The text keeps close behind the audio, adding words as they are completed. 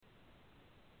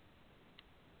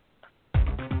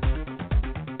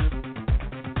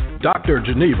Dr.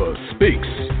 Geneva Speaks.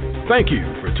 Thank you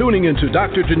for tuning into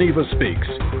Dr. Geneva Speaks,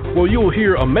 where you'll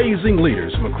hear amazing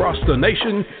leaders from across the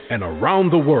nation and around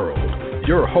the world.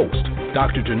 Your host,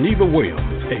 Dr. Geneva Williams,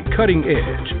 a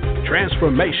cutting-edge,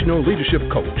 transformational leadership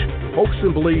coach, hopes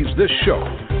and believes this show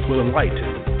will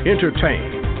enlighten,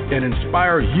 entertain, and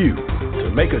inspire you to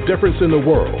make a difference in the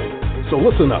world. So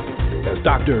listen up as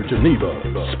Dr. Geneva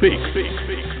speaks.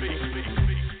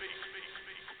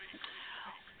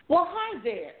 Well, hi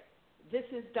there. This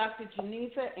is Dr.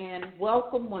 Geneva, and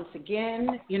welcome once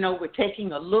again. We're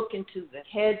taking a look into the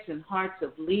heads and hearts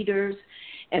of leaders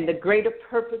and the greater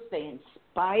purpose they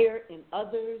inspire in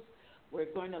others.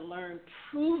 We're going to learn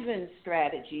proven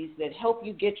strategies that help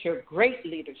you get your great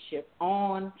leadership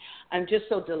on. I'm just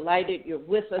so delighted you're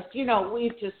with us.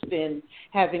 We've just been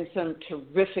having some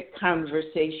terrific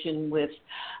conversation with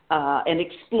and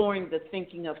exploring the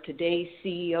thinking of today's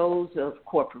CEOs of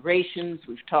corporations.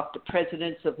 We've talked to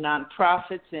presidents of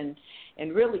nonprofits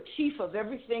and really chief of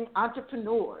everything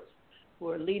entrepreneurs who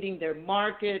are leading their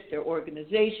market, their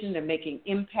organization, they're making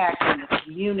impact in the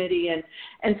community.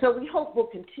 And so we hope we'll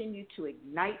continue to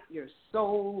ignite your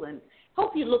soul and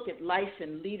help you look at life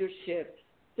and leadership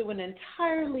through an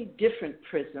entirely different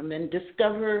prism and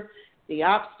discover the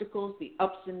obstacles, the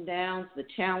ups and downs, the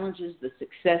challenges, the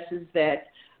successes that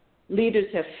leaders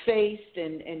have faced,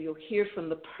 and you'll hear from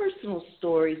the personal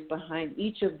stories behind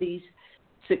each of these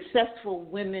successful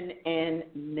women and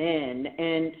men,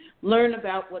 and learn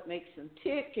about what makes them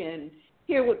tick and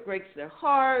hear what breaks their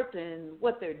heart and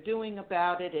what they're doing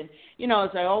about it. And, as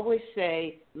I always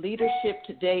say, leadership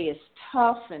today is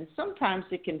tough, and sometimes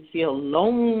it can feel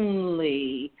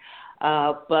lonely,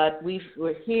 but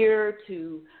we're here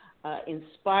to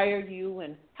inspire you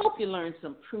and help you learn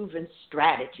some proven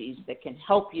strategies that can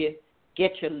help you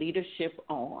get your leadership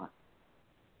on.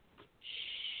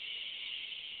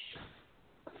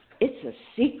 It's a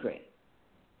secret,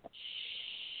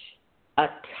 a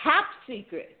top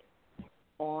secret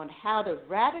on how to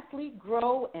radically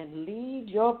grow and lead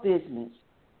your business.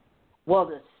 Well,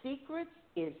 the secret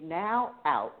is now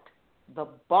out. The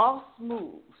boss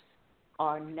moves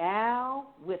are now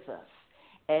with us,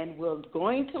 and we're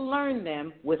going to learn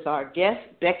them with our guest,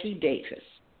 Becky Davis.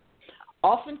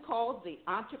 Often called the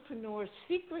entrepreneur's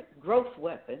secret growth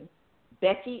weapon,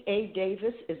 Becky A.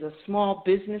 Davis is a small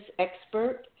business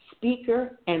expert,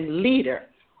 speaker, and leader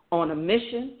on a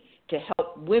mission to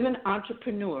help women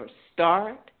entrepreneurs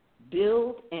start,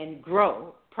 build, and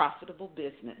grow profitable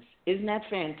business. Isn't that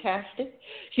fantastic?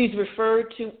 She's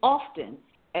referred to often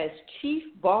as Chief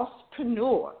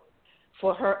Bosspreneur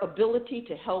for her ability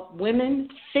to help women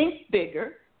think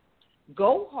bigger,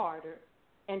 go harder,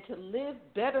 and to live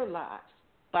better lives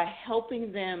by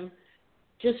helping them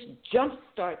just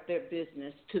jumpstart their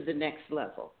business to the next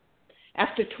level.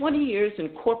 After 20 years in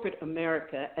corporate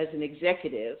America as an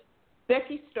executive,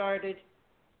 Becky started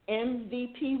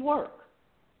MVP Work,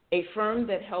 a firm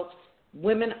that helps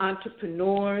women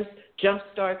entrepreneurs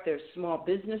jumpstart their small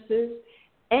businesses,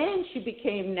 and she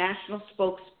became national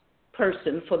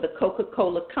spokesperson for the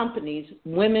Coca-Cola Company's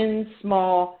Women's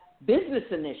Small Business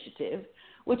Initiative,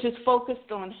 which is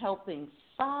focused on helping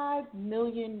 5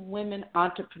 million women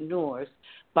entrepreneurs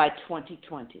by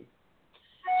 2020.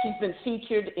 She's been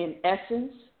featured in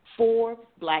Essence, Forbes,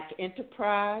 Black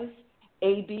Enterprise,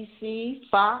 ABC,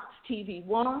 Fox, TV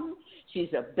One.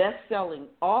 She's a best-selling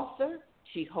author.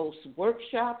 She hosts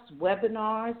workshops,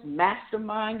 webinars,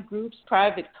 mastermind groups,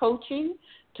 private coaching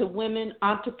to women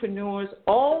entrepreneurs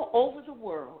all over the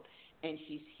world. And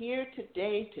she's here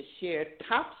today to share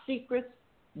top secrets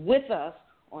with us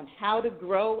on how to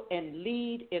grow and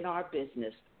lead in our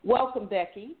business. Welcome,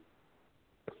 Becky.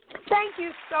 Thank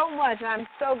you so much. I'm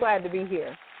so glad to be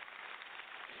here.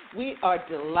 We are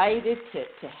delighted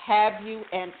to have you,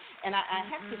 and I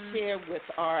have to share with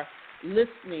our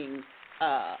listening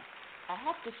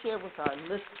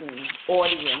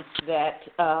audience that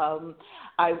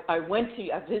I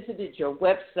visited your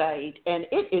website, and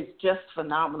it is just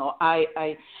phenomenal.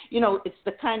 It's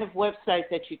the kind of website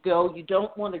that you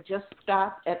don't want to just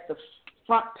stop at the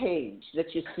front page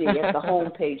that you see at the home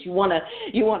page. You want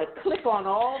to click on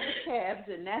all the tabs,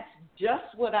 and that's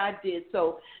just what I did.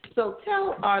 So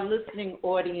tell our listening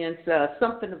audience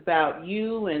something about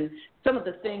you and some of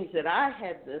the things that I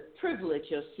had the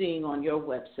privilege of seeing on your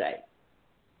website.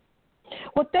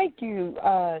 Well, thank you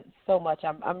so much.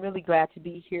 I'm really glad to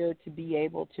be here to be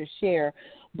able to share.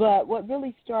 But what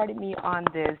really started me on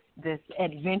this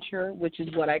adventure, which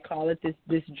is what I call it,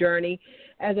 this journey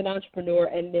as an entrepreneur,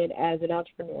 and then as an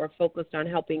entrepreneur focused on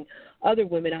helping other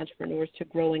women entrepreneurs to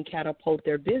grow and catapult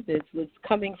their business, was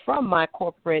coming from my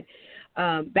corporate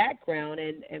background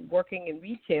and working in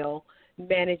retail,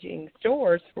 managing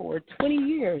stores for 20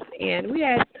 years. And we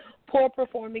had poor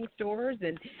performing stores,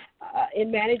 and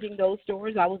in managing those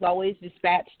stores, I was always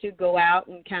dispatched to go out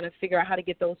and kind of figure out how to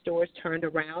get those stores turned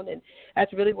around. And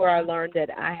that's really where I learned that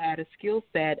I had a skill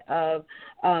set of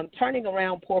turning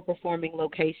around poor performing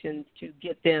locations to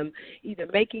get them either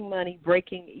making money,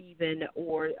 breaking even,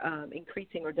 or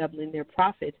increasing or doubling their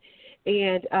profits.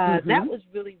 And that was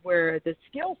really where the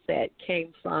skill set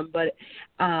came from. But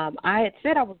I had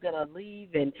said I was going to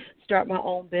leave and start my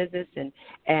own business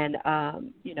and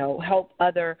help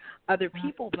other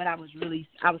people, but I was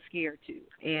scared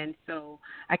to. And so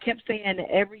I kept saying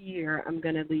every year I'm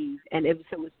going to leave. And it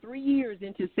was 3 years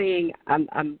into saying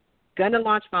I'm going to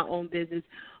launch my own business,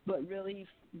 but really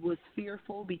was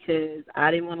fearful because I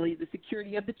didn't want to leave the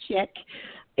security of the check,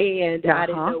 and I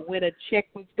didn't know when a check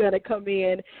was going to come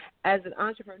in as an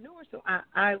entrepreneur. So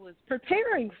I was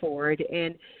preparing for it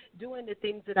and doing the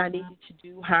things that I needed to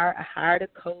do. I hired a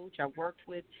coach. I worked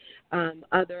with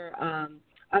other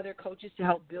coaches to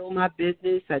help build my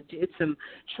business. I did some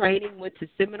training, went to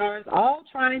seminars, all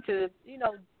trying to,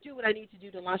 do what I need to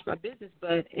do to launch my business.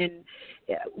 But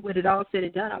with it all said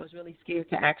and done, I was really scared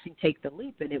to actually take the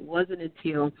leap. And it wasn't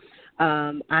until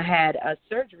I had a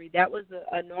surgery. That was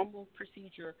a normal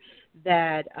procedure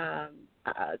that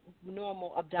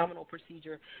normal abdominal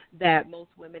procedure that most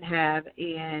women have.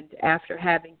 And after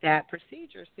having that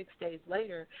procedure, 6 days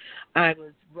later, I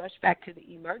was rushed back to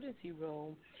the emergency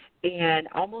room and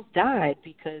almost died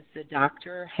because the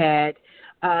doctor had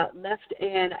left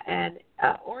an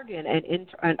organ, an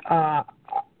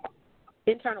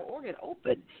internal organ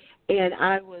open, and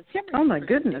I was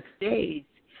hemorrhaging for 6 days.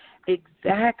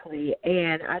 Exactly.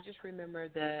 And I just remember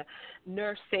the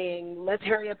nurse saying, "Let's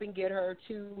hurry up and get her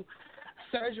to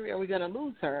surgery, or we're going to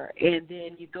lose her." And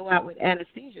then you go out with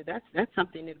anesthesia. That's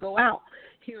something to go out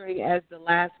hearing as the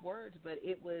last words. But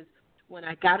it was when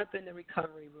I got up in the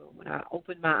recovery room, when I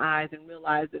opened my eyes and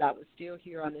realized that I was still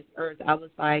here on this earth, I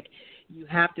was like, you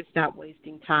have to stop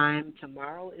wasting time.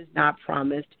 Tomorrow is not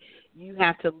promised. You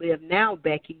have to live now,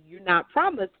 Becky. You're not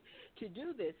promised to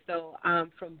do this. So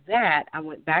from that, I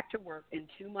went back to work, and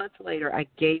 2 months later, I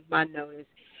gave my notice,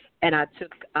 and I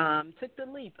took the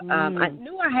leap. I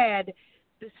knew I had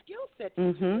the skill set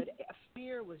to do it.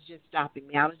 Fear was just stopping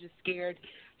me. I was just scared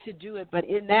to do it. But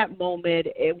in that moment,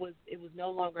 it was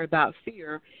no longer about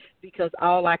fear, because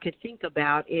all I could think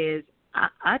about is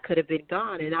I could have been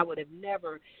gone, and I would have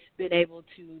never been able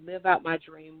to live out my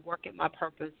dream, work at my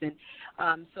purpose. And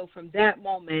so from that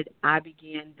moment, I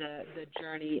began the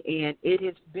journey, and it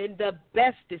has been the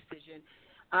best decision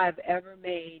I've ever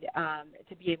made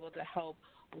to be able to help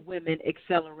women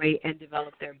accelerate and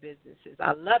develop their businesses.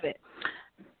 I love it.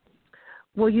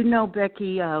 Well,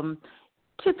 Becky,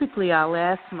 typically I'll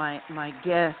ask my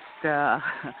guest,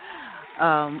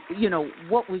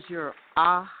 what was your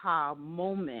aha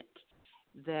moment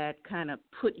that kind of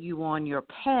put you on your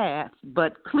path?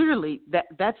 But clearly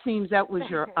that seems that was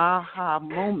your aha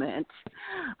moment,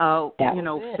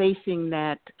 facing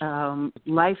that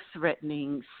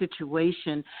life-threatening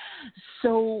situation.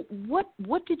 So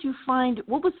what did you find?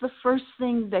 What was the first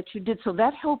thing that you did? So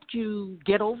that helped you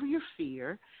get over your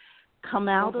fear, come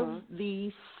out of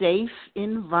the safe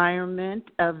environment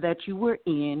that you were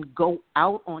in, go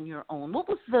out on your own. What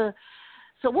was the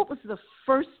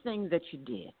first thing that you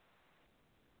did?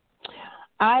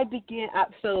 I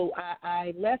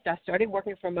left. I started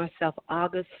working for myself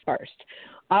August 1st.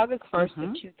 August 1st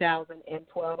of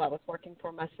 2012, I was working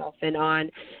for myself. And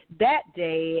on that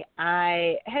day,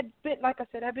 I had been, like I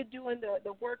said, I've been doing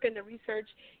the work and the research,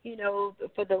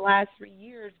 for the last 3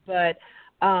 years. But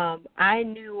I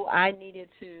knew I needed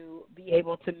to be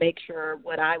able to make sure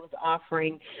what I was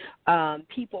offering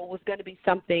people was going to be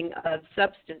something of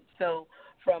substance. So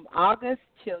from August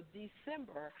till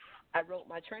December, I wrote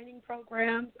my training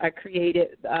programs. I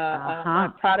created my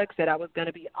products that I was going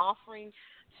to be offering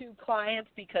to clients,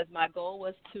 because my goal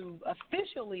was to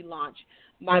officially launch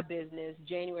my business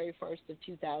January 1st of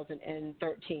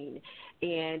 2013.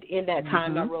 And in that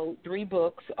time, I wrote 3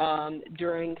 books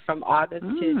from August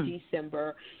to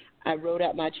December. I wrote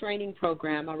out my training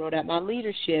program. I wrote out my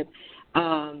leadership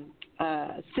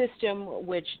system,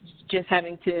 which just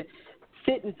having to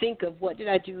sit and think of what did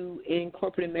I do in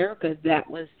corporate America that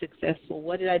was successful?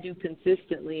 What did I do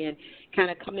consistently? And kind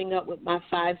of coming up with my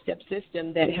 5-step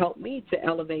system that helped me to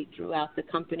elevate throughout the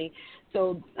company.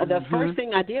 So the first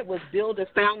thing I did was build a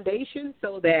foundation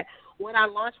so that when I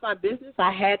launched my business,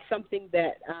 I had something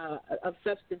that of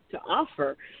substance to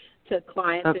offer to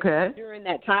clients. Okay. And during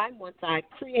that time, once I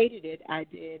created it, I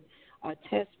did a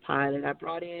test pilot. I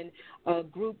brought in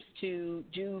groups to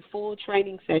do full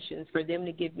training sessions for them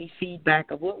to give me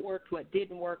feedback of what worked, what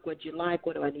didn't work, what you like,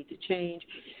 what do I need to change.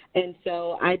 And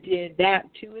so I did that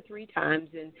 2 or 3 times,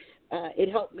 and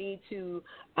it helped me to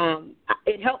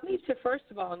first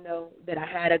of all know that I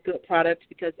had a good product,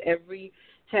 because every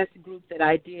test group that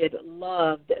I did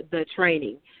loved the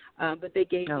training. But they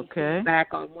gave me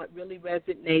feedback on what really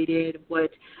resonated,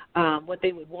 what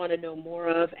they would want to know more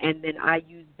of, and then I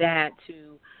used that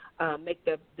to make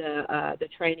the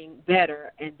training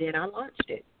better, and then I launched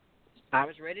it. I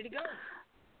was ready to go.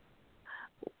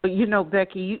 You know,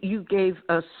 Becky, you gave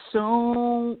us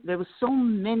there were so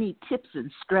many tips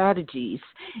and strategies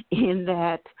in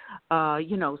that,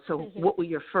 what were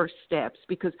your first steps?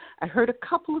 Because I heard a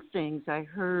couple of things. I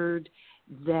heard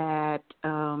that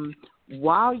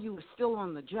while you were still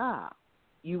on the job,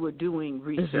 you were doing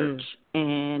research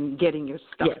and getting your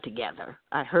stuff together.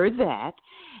 I heard that.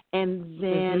 And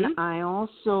then I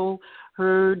also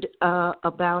heard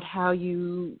about how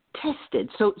you tested.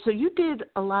 So you did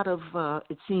a lot of,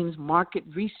 it seems, market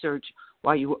research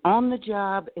while you were on the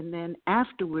job, and then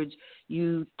afterwards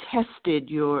you tested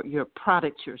your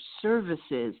products, your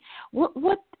services. What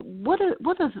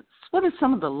are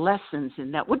some of the lessons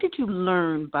in that? What did you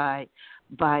learn by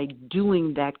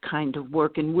doing that kind of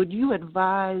work, and would you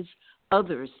advise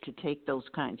others to take those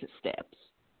kinds of steps?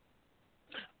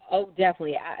 Oh,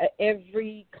 definitely.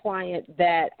 Every client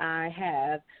that I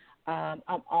have,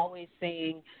 I'm always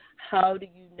saying, how do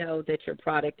you know that your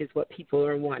product is what people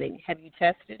are wanting? Have you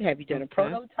tested? Have you done a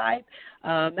prototype?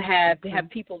 Have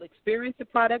people experienced the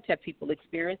product? Have people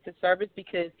experienced the service?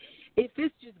 Because if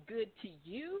it's just good to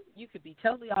you, you could be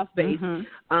totally off base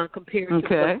compared to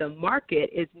what the market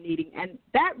is needing. And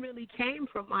that really came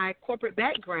from my corporate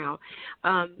background,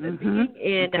 being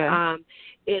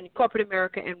in corporate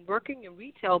America and working in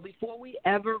retail before we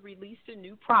ever released a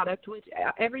new product, which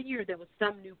every year there was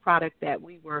some new product that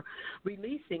we were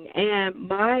releasing. And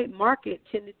my market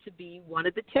tended to be one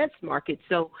of the test markets.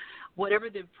 So whatever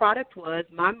the product was,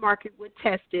 my market would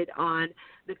test it on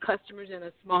the customers in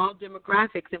a small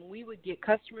demographics, and we would get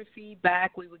customer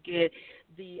feedback. We would get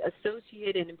the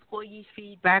associate and employee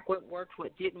feedback, what worked,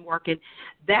 what didn't work. And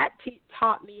that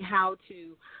taught me how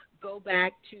to go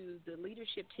back to the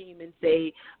leadership team and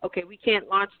say, okay, we can't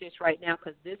launch this right now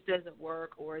because this doesn't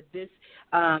work, or this,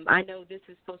 I know this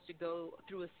is supposed to go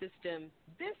through a system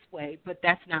this way, but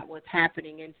that's not what's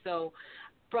happening. And so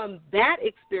from that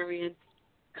experience,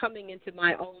 coming into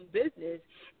my own business,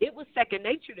 it was second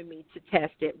nature to me to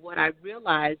test it. What I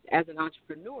realized as an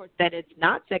entrepreneur, that it's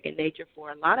not second nature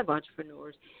for a lot of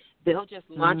entrepreneurs. They'll just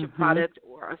launch a product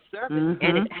or a service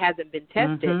and it hasn't been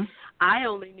tested. I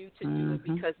only knew to do it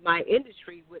because my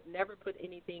industry would never put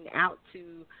anything out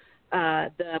to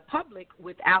the public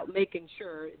without making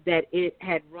sure that it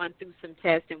had run through some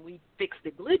tests and we fixed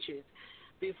the glitches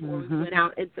before we went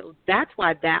out. And so that's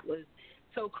why that was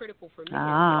so critical for me. So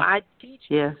I teach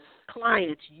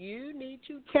clients, you need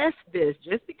to test this.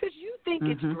 Just because you think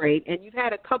it's great and you've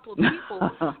had a couple of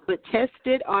people, but test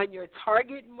it on your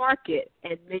target market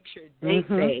and make sure they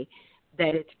say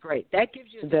that it's great. That gives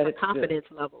you a confidence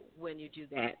level when you do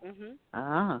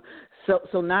that.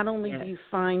 So not only do you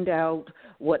find out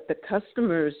what the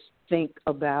customers think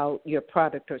about your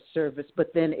product or service, but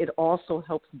then it also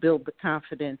helps build the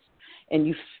confidence,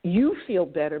 and you feel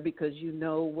better because you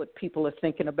know what people are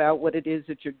thinking about what it is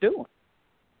that you're doing.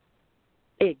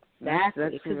 Exactly.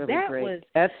 That's really great.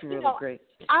 That's really great.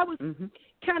 I was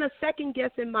kind of second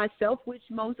guessing myself, which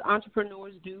most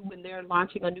entrepreneurs do when they're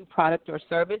launching a new product or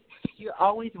service. You're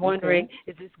always wondering,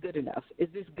 is this good enough? Is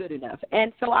this good enough?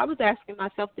 And so I was asking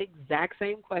myself the exact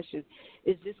same question.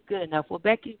 Is this good enough? Well,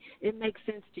 Becky, it makes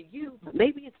sense to you, but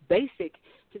maybe it's basic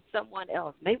to someone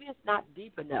else. Maybe it's not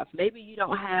deep enough. Maybe you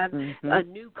don't have a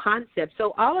new concept.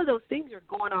 So all of those things are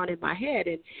going on in my head.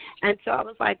 And so I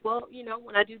was like, well,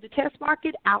 when I do the test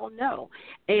market, I'll know.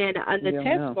 And on the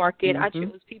test market, I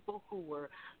chose people who were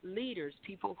leaders,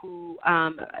 people who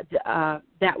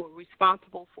that were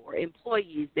responsible for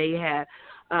employees. They had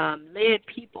led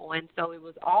people, and so it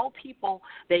was all people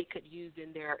they could use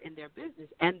in their business.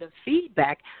 And the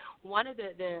feedback, one of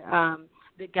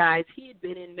the guys, he had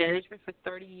been in management for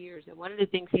 30 years, and one of the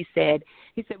things he said,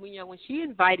 well, when she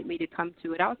invited me to come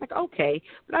to it, I was like, okay,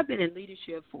 but I've been in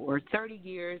leadership for 30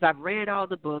 years. I've read all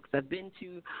the books. I've been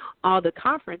to all the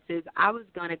conferences. I was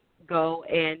going to go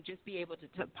and just be able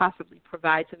to possibly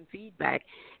provide some feedback.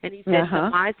 And he said, to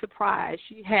my surprise,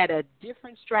 she had a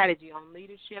different strategy on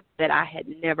leadership that I had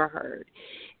never heard.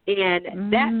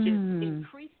 And that just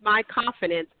increased my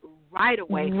confidence right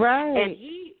away. Right. And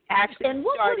he actually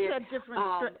started.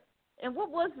 And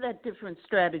what was that different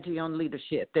strategy on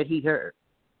leadership that he heard?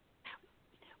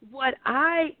 What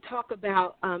I talk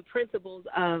about, principles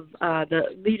of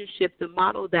the leadership, the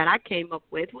model that I came up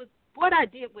with was what I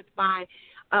did with my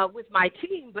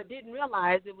team, but didn't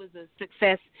realize it was a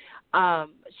success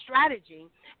strategy.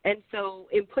 And so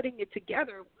in putting it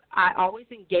together, I always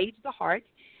engage the heart,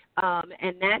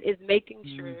 and that is making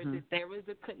sure that there was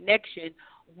a connection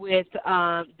with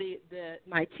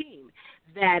my team,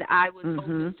 that I was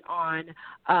focused on,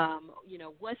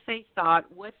 what they thought,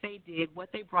 what they did, what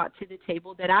they brought to the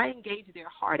table, that I engaged their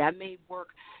heart. I made work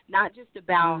not just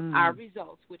about our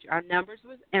results, which our numbers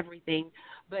was everything,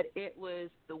 but it was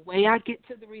the way I get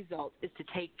to the results is to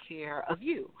take care of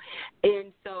you.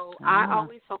 And so I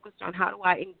always focused on how do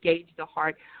I engage the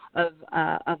heart of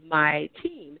my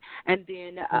team, and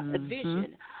then a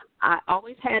vision. I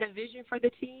always had a vision for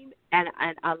the team, and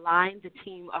aligned the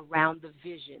team around the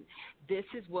vision. This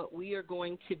is what we are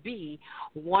going to be.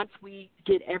 Once we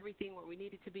get everything where we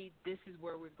need it to be, this is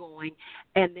where we're going.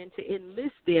 And then to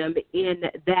enlist them in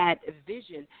that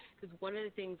vision. Because one of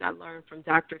the things I learned from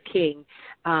Dr. King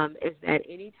is that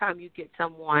anytime you get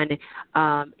someone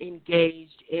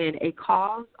engaged in a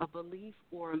cause, a belief,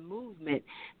 or a movement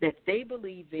that they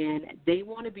believe in, they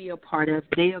want to be a part of,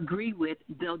 they agree with,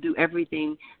 they'll do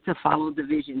everything to follow the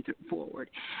vision forward.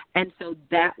 And so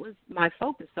that was my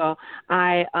focus. So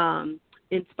I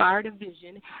inspired a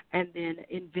vision and then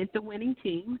invent the winning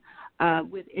team.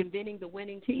 With inventing the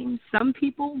winning team, some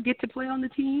people get to play on the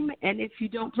team, and if you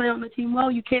don't play on the team well,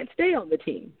 you can't stay on the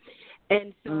team.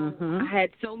 And so I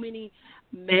had so many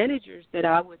managers that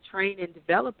I would train and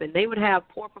develop, and they would have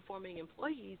poor-performing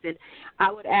employees, and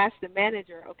I would ask the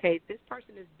manager, okay, this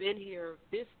person has been here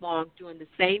this long doing the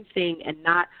same thing and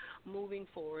not moving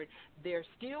forward. They're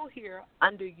still here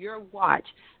under your watch.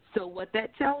 So what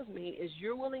that tells me is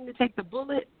you're willing to take the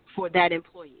bullet for that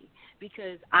employee,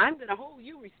 because I'm going to hold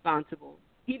you responsible,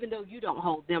 even though you don't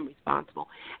hold them responsible.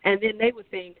 And then they would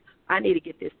think, I need to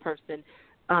get this person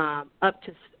up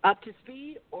to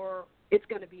speed, or it's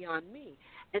going to be on me.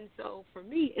 And so for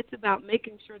me, it's about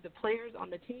making sure the players on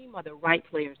the team are the right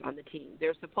players on the team.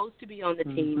 They're supposed to be on the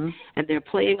team, and they're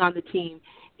playing on the team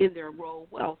in their role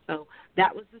well. So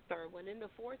that was the third one. And the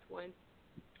fourth one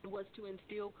was to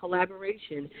instill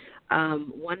collaboration.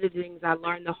 One of the things I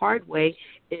learned the hard way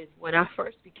is when I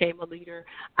first became a leader,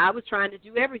 I was trying to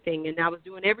do everything, and I was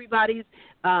doing everybody's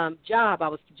job. I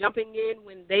was jumping in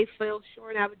when they fell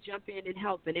short. I would jump in and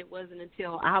help, and it wasn't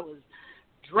until I was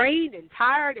drained and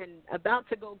tired and about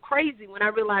to go crazy when I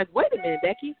realized, wait a minute,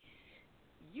 Becky,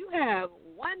 you have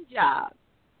one job.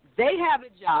 They have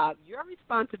a job. Your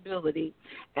responsibility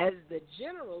as the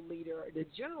general leader or the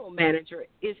general manager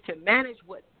is to manage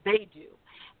what they do.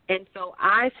 And so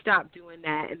I stopped doing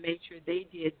that and made sure they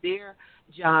did their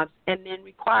jobs, and then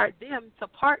required them to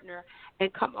partner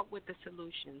and come up with the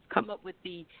solutions, come up with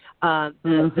the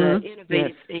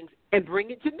innovative things, and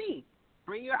bring it to me.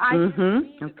 Bring your ideas to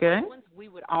me. The ones we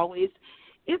would always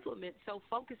implement. So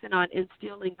focusing on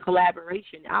instilling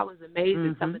collaboration, I was amazed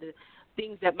at some of the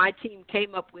things that my team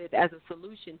came up with as a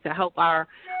solution to help our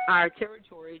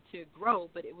territory to grow.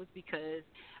 But it was because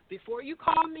before you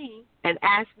call me and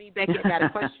ask me, Becky, I got a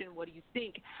question, what do you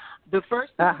think? The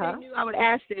first thing they knew I would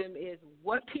ask them is,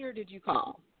 what peer did you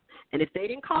call? And if they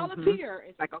didn't call a peer,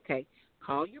 it's like, okay,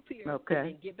 call your peer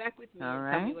and get back with me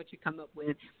and tell me what you come up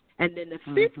with. And then the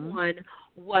fifth one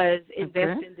was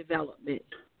invest in development.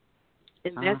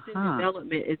 Invest in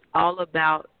development is all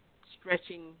about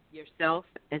stretching yourself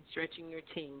and stretching your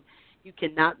team. You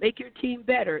cannot make your team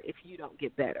better if you don't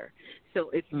get better.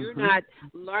 So if you're not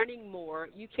learning more,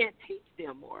 you can't teach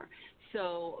them more.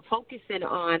 So focusing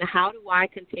on how do I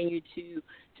continue to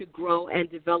grow and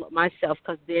develop myself,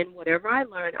 because then whatever I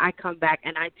learn, I come back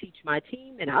and I teach my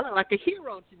team, and I look like a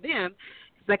hero to them.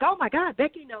 It's like, oh, my God,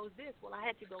 Becky knows this. Well, I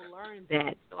had to go learn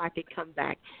that so I could come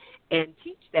back and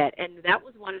teach that. And that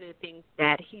was one of the things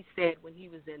that he said when he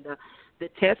was in the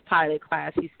test pilot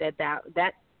class. He said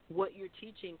that what you're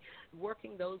teaching,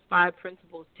 working those 5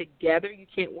 principles together. You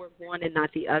can't work one and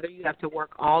not the other. You have to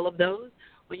work all of those.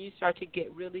 When you start to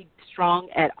get really strong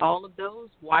at all of those,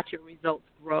 watch your results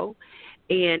grow.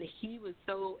 And he was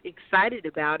so excited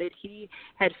about it. He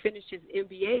had finished his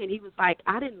MBA, and he was like,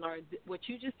 I didn't learn what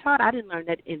you just taught. I didn't learn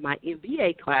that in my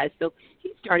MBA class. So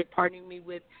he started partnering me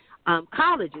with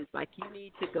colleges, like, you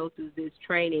need to go through this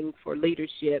training for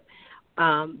leadership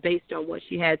based on what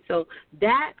she had. So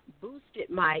that boosted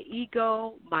my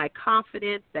ego, my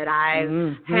confidence that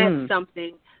I had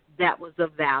something that was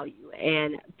of value.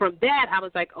 And from that, I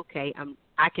was like, okay,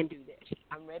 I can do this.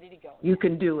 I'm ready to go. You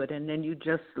can do it. And then you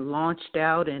just launched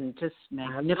out and just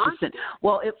magnificent.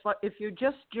 Well, if you're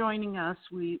just joining us,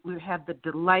 we have the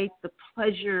delight, the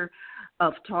pleasure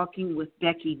of talking with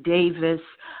Becky Davis,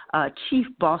 Chief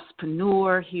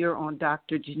Bosspreneur here on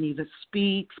Dr. Geneva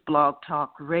Speaks, Blog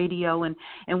Talk Radio. And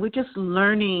we're just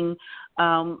learning.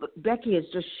 Becky has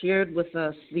just shared with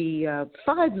us the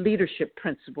 5 leadership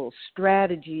principles,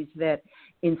 strategies that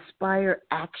inspire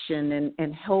action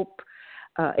and help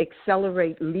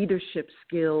accelerate leadership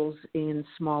skills in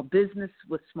small business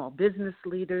with small business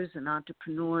leaders and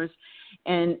entrepreneurs.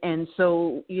 And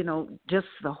so, just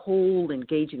the whole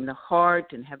engaging the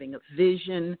heart and having a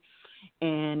vision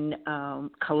and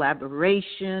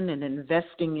collaboration and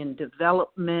investing in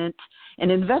development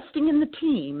and investing in the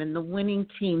team and the winning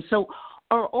team. So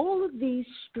are all of these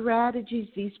strategies,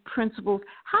 these principles,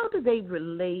 how do they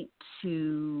relate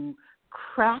to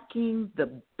cracking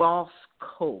the boss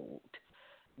code?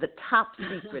 The top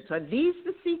secrets. Are these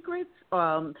the secrets?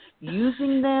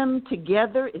 Using them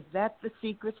together, is that the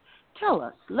secret? Tell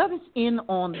us. Let us in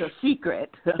on the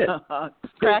secret.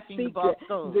 Cracking the boss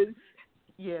code.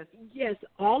 Yes. Yes,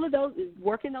 all of those,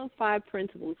 working those 5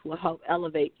 principles will help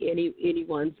elevate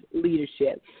anyone's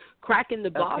leadership. Cracking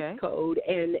the boss code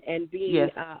and being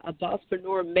a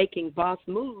bosspreneur, making boss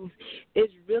moves is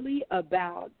really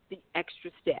about the extra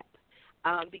step.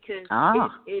 Because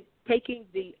it's taking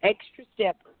the extra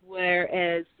step,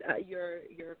 whereas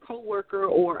your coworker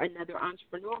or another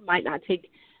entrepreneur might not take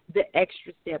the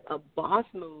extra step. A boss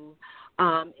move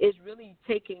is really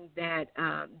taking that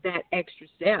extra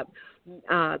step,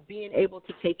 being able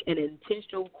to take an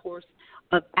intentional course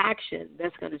of action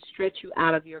that's going to stretch you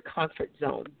out of your comfort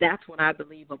zone. That's what I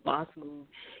believe a boss move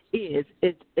is.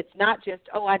 It's not just,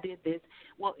 I did this.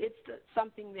 Well, it's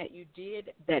something that you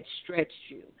did that stretched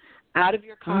you out of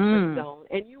your comfort zone,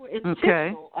 and you were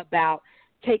intentional about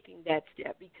taking that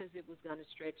step because it was going to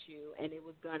stretch you and it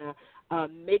was going to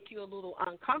make you a little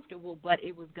uncomfortable, but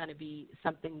it was going to be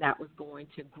something that was going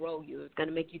to grow you. It's going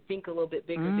to make you think a little bit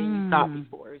bigger than you thought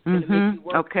before. It's going to make you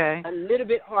work a little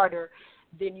bit harder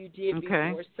than you did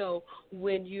before. So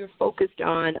when you're focused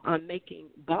on making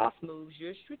boss moves,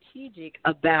 you're strategic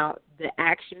about the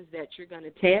actions that you're going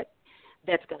to take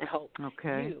that's going to help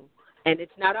you. And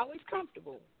it's not always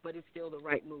comfortable, but it's still the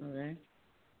right move.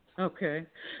 Okay.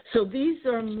 So these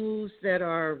are moves that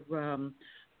are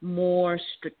more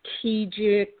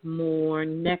strategic, more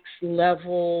next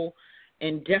level,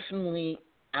 and definitely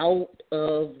out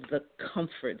of the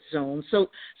comfort zone. So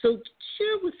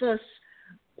share with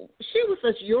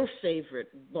us your favorite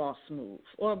boss move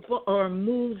or a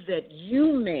move that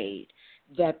you made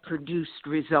that produced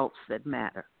results that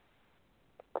matter.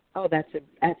 Oh, that's a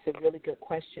really good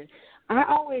question. I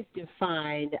always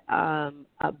define a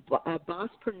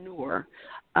bosspreneur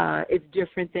is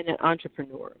different than an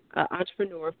entrepreneur.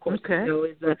 Entrepreneur, of course,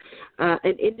 is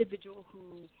an individual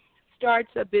who starts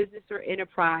a business or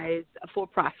enterprise for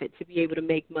profit to be able to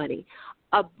make money.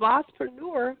 A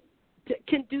bosspreneur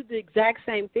can do the exact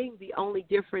same thing. The only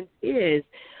difference is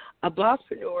a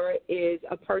bosspreneur is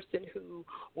a person who,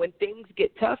 when things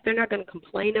get tough, they're not going to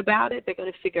complain about it. They're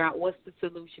going to figure out what's the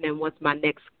solution and what's my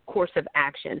next course of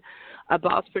action. A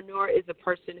bosspreneur is a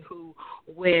person who,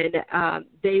 when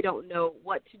they don't know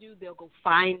what to do, they'll go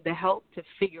find the help to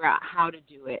figure out how to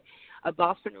do it. A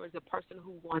bosspreneur is a person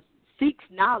who seeks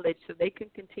knowledge so they can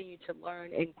continue to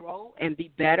learn and grow and be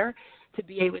better, to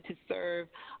be able to serve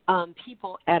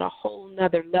people at a whole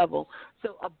nother level.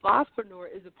 So a bosspreneur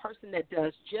is a person that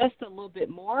does just a little bit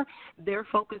more. They're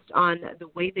focused on the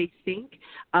way they think.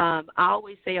 I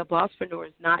always say a bosspreneur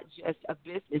is not just a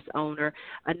business owner,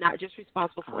 not just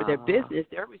responsible for their business.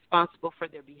 They're responsible for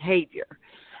their behavior,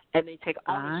 and they take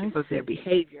ownership of their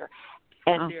behavior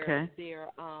and their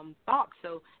thoughts.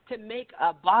 So to make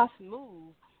a boss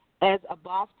move, as a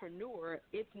bosspreneur,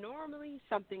 it's normally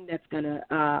something that's going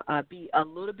to be a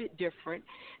little bit different.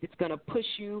 It's going to push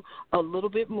you a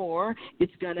little bit more.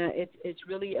 It's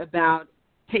really about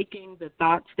taking the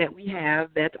thoughts that we have.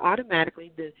 That's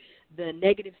automatically the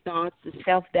negative thoughts, the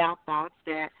self-doubt thoughts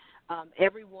that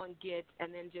everyone gets,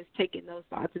 and then just taking those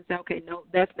thoughts and say, okay, no,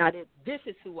 that's not it. This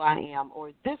is who I am,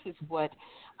 or this is what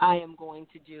I am going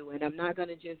to do, and I'm not going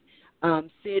to just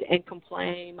sit and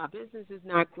complain. My business is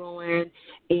not growing,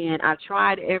 and I've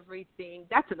tried everything.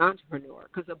 That's an entrepreneur,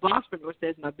 because a bosspreneur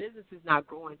says my business is not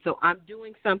growing, so I'm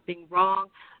doing something wrong.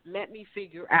 Let me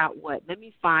figure out what. Let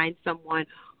me find someone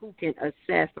who can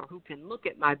assess or who can look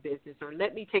at my business, or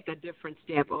let me take a different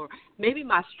step, or maybe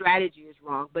my strategy is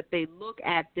wrong, but they look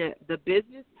at the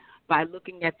business by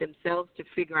looking at themselves to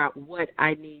figure out what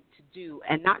I need to do,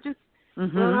 and not just,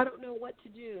 well, I don't know what to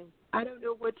do. I don't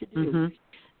know what to do.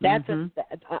 That's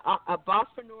a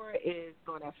bosspreneur is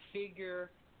going to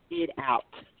figure it out.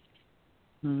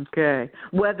 Okay.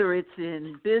 Whether it's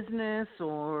in business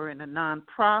or in a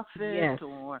nonprofit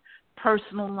or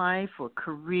personal life or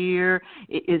career,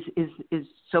 is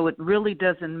so it really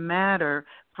doesn't matter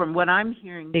from what I'm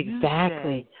hearing you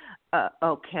say.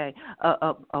 Okay.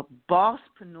 A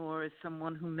bosspreneur is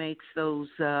someone who makes those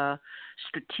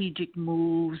strategic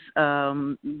moves,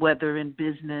 whether in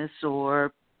business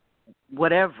or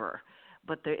whatever,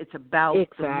 but it's about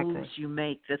the moves you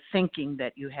make, the thinking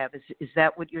that you have. Is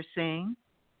that what you're saying?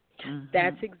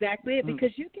 That's exactly it,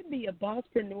 because you can be a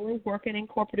bosspreneur working in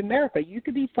corporate America. You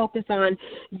could be focused on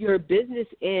your business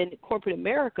in corporate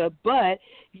America, but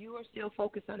you are still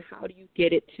focused on how do you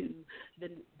get it to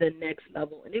the next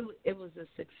level. And it was a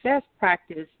success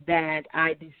practice that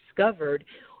I discovered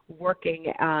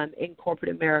working in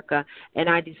corporate America, and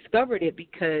I discovered it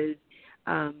because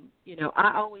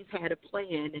I always had a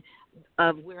plan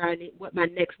of what my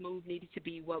next move needed to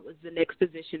be, what was the next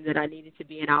position that I needed to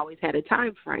be, and I always had a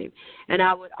time frame. And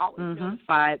I would always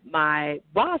notify my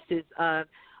bosses of,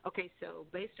 okay, so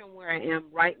based on where I am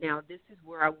right now, this is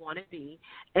where I want to be.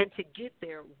 And to get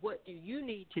there, what do you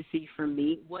need to see from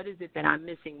me? What is it that I'm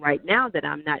missing right now that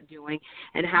I'm not doing?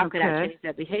 And how can I change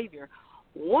that behavior?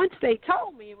 Once they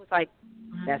told me, it was like,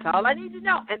 that's all I need to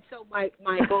know. And so my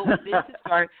goal was then to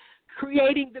start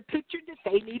creating the picture that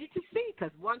they needed to see,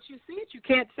 because once you see it, you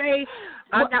can't say,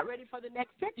 I'm not ready for the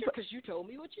next picture because you told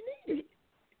me what you needed.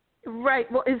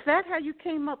 Right. Well, is that how you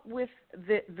came up with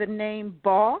the name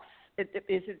Boss? Is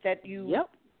it that you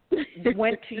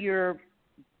went to your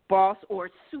boss or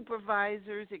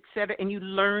supervisors, et cetera, and you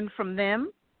learned from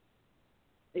them?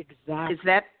 Exactly. Is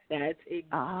that? That's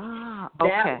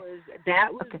okay. That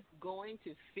was going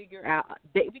to figure out,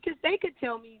 because they could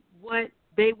tell me what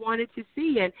they wanted to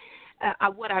see, and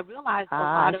what I realized a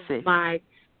lot of my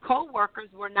coworkers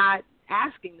were not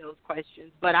asking those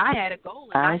questions, but I had a goal,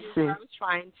 and I knew where I was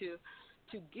trying to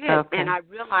get, and I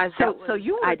realized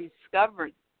I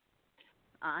discovered.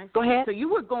 Go ahead. So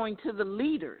you were going to the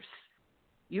leaders.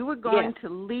 You were going to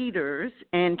leaders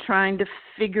and trying to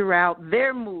figure out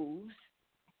their moves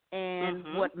and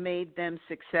what made them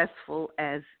successful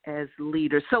as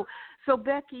leaders. So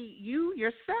Becky, you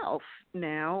yourself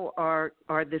now are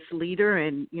this leader,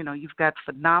 and you've got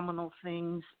phenomenal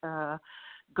things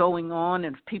going on.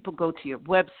 And if people go to your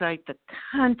website, the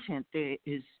content there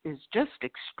is just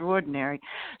extraordinary.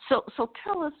 So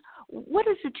tell us, what's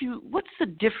the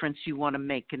difference you want to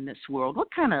make in this world? What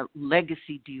kind of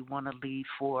legacy do you want to leave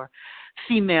for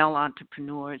female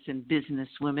entrepreneurs and business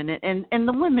women and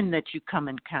the women that you come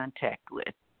in contact with?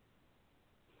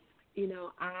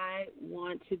 I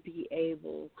want to be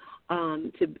able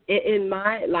in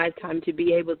my lifetime, to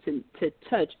be able to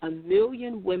touch 1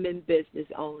 million women business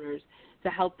owners, to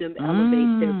help them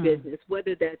elevate their business,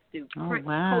 whether that's through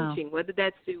coaching, whether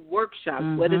that's through workshops,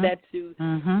 whether that's through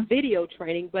video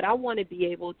training. But I want to be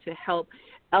able to help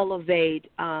elevate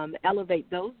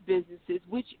those businesses,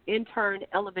 which in turn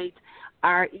elevates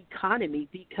our economy,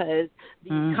 because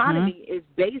the economy is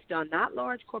based on not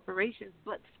large corporations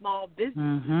but small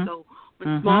businesses. So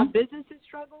when small businesses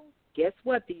struggle, guess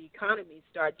what? The economy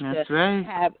starts to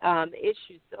have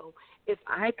issues. So if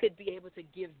I could be able to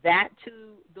give that to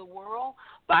the world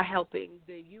by helping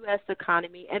the U.S.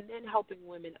 economy and then helping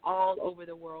women all over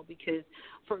the world, because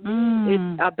for me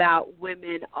it's about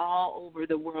women all over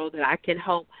the world that I can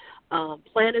help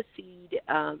plant a seed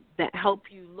that help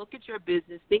you look at your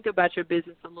business, think about your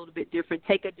business a little bit different,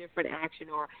 take a different action,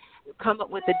 or come up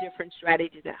with a different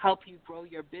strategy to help you grow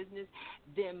your business.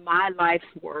 Then my life's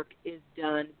work is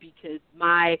done, because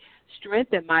my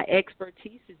strength and my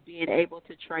expertise is being able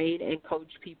to train and coach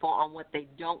people on what they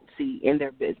don't see in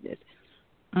their business.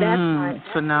 That's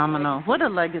phenomenal. What a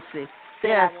legacy.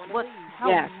 Yes.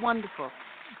 How wonderful.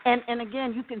 And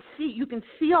again, you can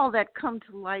see all that come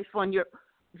to life on your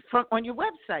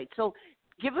website. So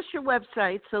give us your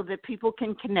website so that people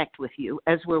can connect with you.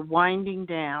 As we're winding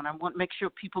down, I want to make sure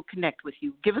people connect with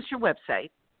you. Give us your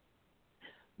website.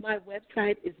 My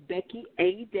website is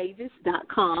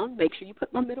BeckyADavis.com. Make sure you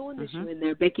put my middle initial in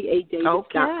there,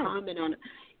 BeckyADavis.com. Okay. And on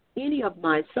any of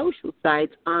my social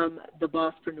sites, I'm the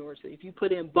Bosspreneur. So if you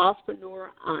put in Bosspreneur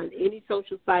on any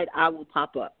social site, I will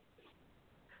pop up.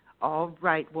 All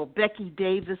right. Well, Becky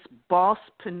Davis,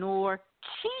 Bosspreneur,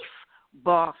 Chief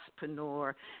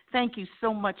Bosspreneur, thank you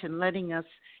so much in letting us,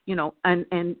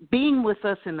 and being with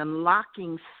us and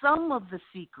unlocking some of the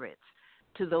secrets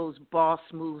to those boss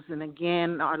moves. And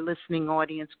again, our listening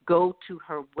audience, go to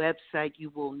her website. You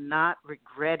will not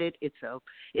regret it. It's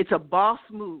a boss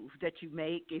move that you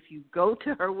make if you go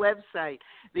to her website,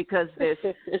 because there's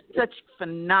such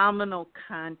phenomenal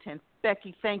content.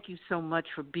 Becky, thank you so much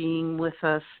for being with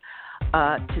us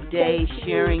today,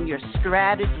 sharing your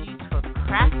strategies for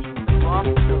cracking the boss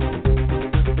code.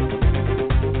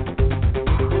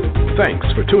 Thanks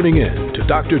for tuning in to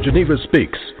Dr. Geneva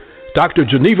Speaks. Dr.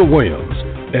 Geneva Williams,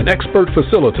 an expert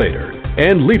facilitator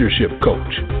and leadership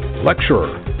coach,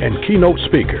 lecturer, and keynote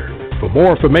speaker. For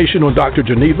more information on Dr.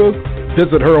 Geneva,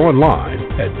 visit her online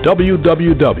at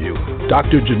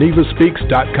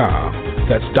www.drgenevaspeaks.com.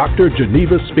 That's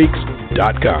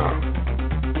drgenevaspeaks.com.